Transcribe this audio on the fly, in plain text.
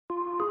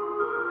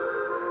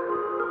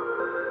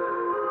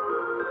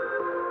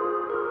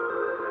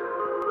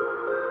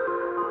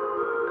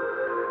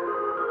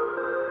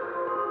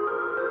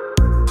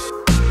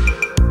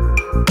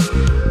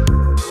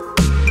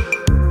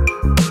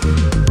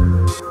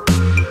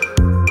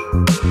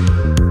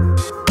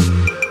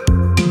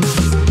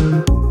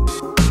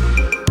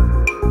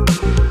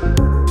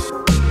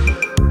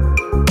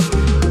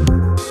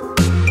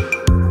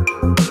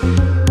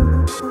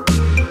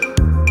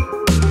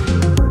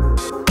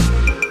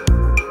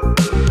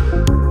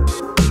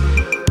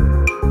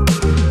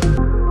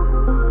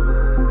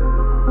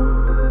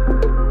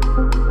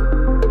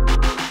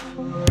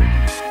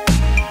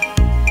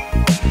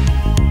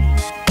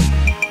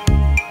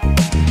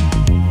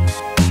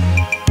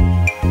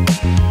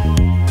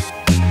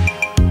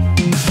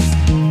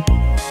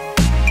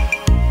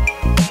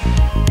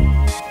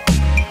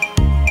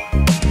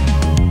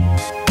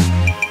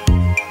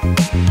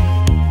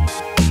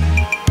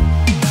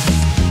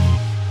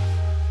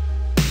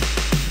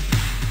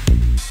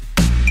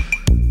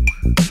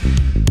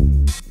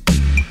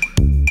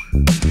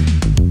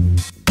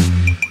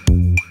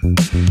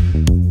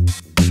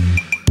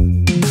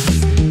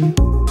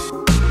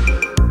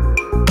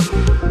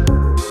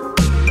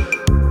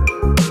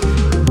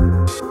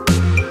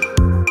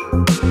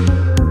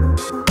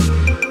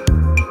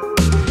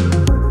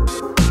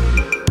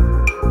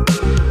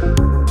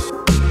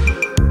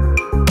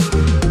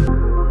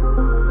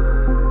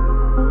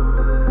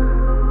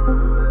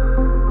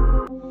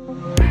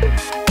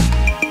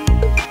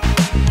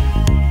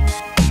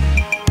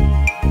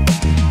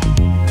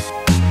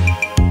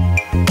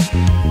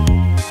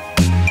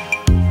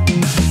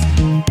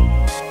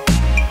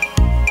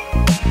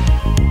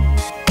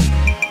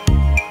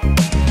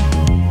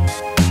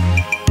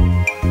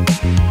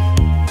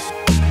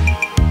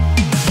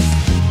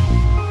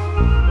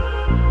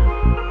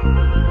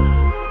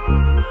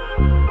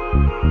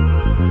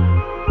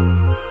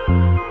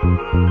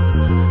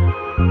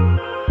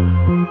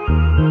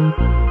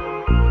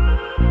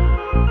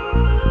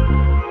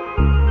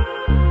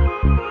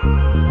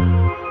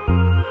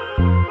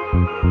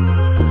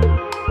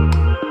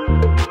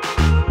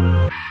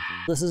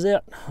this is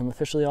it. I'm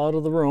officially out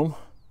of the room.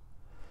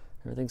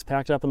 Everything's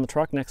packed up in the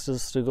truck next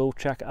is to go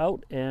check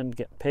out and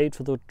get paid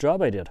for the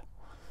job I did.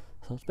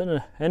 So it's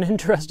been an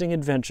interesting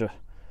adventure.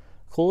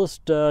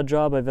 Coolest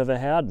job I've ever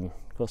had, and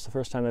of course the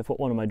first time I put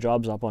one of my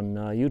jobs up on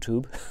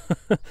YouTube.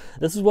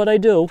 This is what I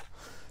do.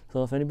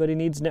 So if anybody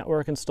needs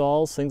network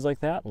installs, things like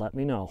that, let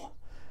me know.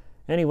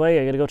 Anyway,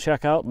 I gotta go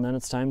check out, and then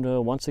it's time to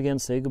once again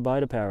say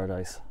goodbye to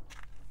paradise.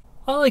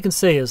 All I can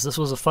say is this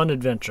was a fun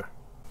adventure.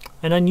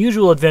 An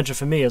unusual adventure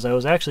for me, as I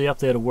was actually up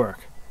there to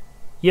work.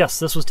 Yes,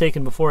 this was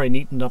taken before I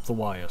neatened up the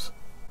wires.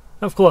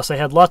 Of course, I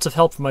had lots of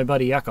help from my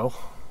buddy Echo.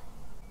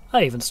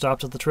 I even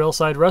stopped at the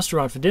Trailside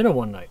restaurant for dinner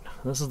one night.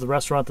 This is the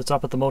restaurant that's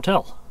up at the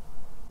motel.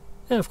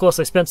 And of course,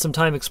 I spent some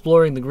time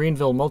exploring the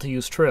Greenville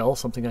Multi-Use Trail,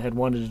 something I had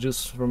wanted to do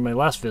from my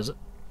last visit.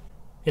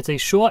 It's a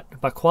short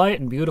but quiet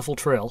and beautiful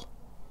trail,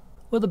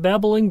 with a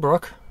babbling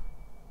brook,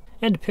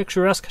 and a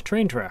picturesque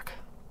train track.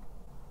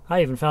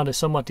 I even found a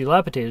somewhat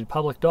dilapidated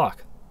public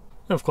dock.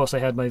 And of course I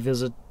had my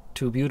visit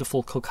to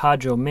beautiful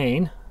Cocajo,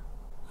 Maine.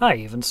 I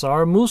even saw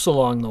a moose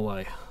along the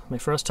way. My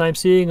first time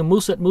seeing a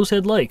moose at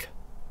Moosehead Lake.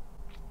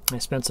 I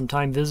spent some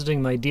time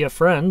visiting my dear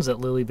friends at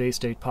Lily Bay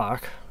State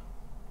Park.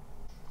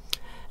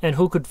 And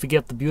who could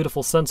forget the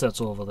beautiful sunsets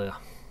over there?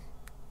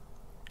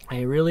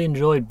 I really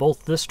enjoyed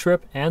both this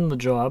trip and the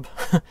job,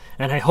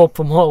 and I hope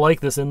for more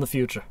like this in the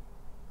future.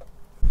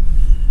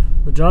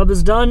 The job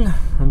is done.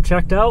 I'm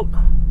checked out.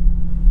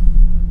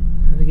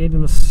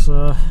 Navigating this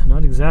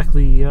not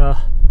exactly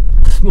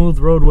smooth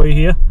roadway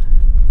here.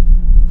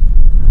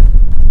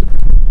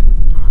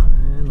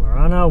 And we're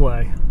on our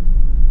way.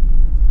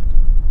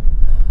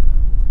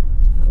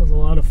 That was a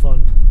lot of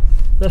fun.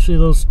 Especially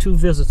those 2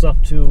 visits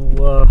up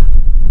to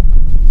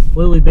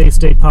Lily Bay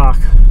State Park,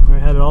 where I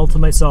had it all to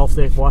myself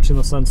there watching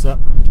the sunset.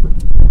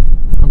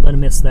 I'm gonna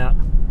miss that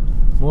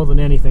more than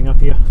anything up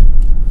here.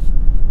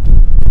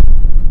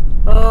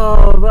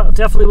 Oh, that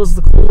definitely was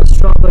the coolest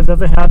job I've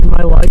ever had in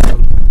my life.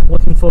 I'm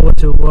looking forward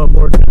to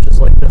more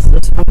adventures like this.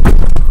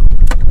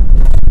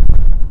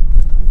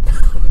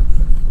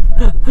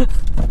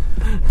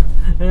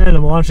 And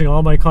I'm launching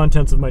all my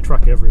contents of my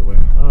truck everywhere.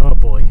 Oh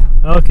boy.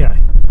 Okay.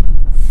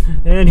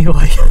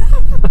 Anyway.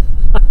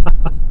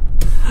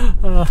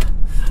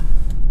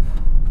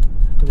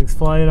 Everything's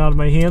flying out of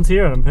my hands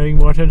here, and I'm paying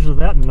more attention to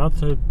that and not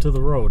to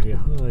the road here.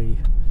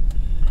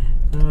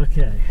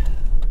 Okay.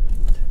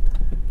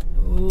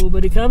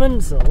 Nobody coming,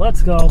 so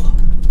let's go.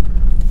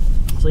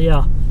 So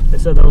yeah, like I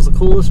said, that was the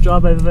coolest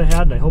job I've ever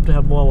had, and I hope to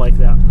have more like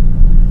that.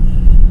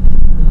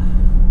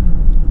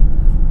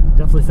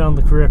 Definitely found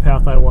the career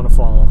path I want to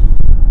follow.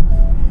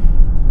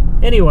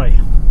 Anyway,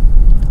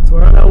 so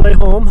we're on our way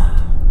home.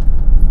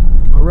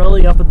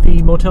 Aurelie up at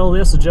the motel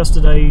there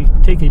suggested I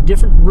take a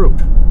different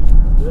route.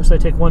 I guess I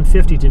take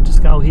 150 to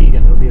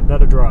Skowhegan. It'll be a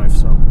better drive,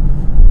 so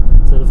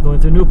instead of going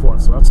through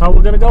Newport. So that's how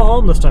we're going to go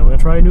home this time. We're going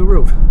to try a new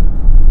route.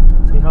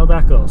 See how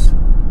that goes.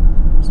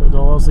 So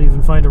they'll also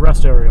even find a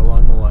rest area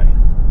along the way.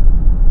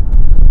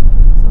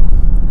 So,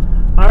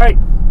 alright.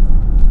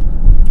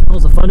 That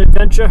was a fun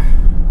adventure.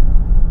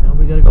 Now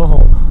we got to go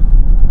home.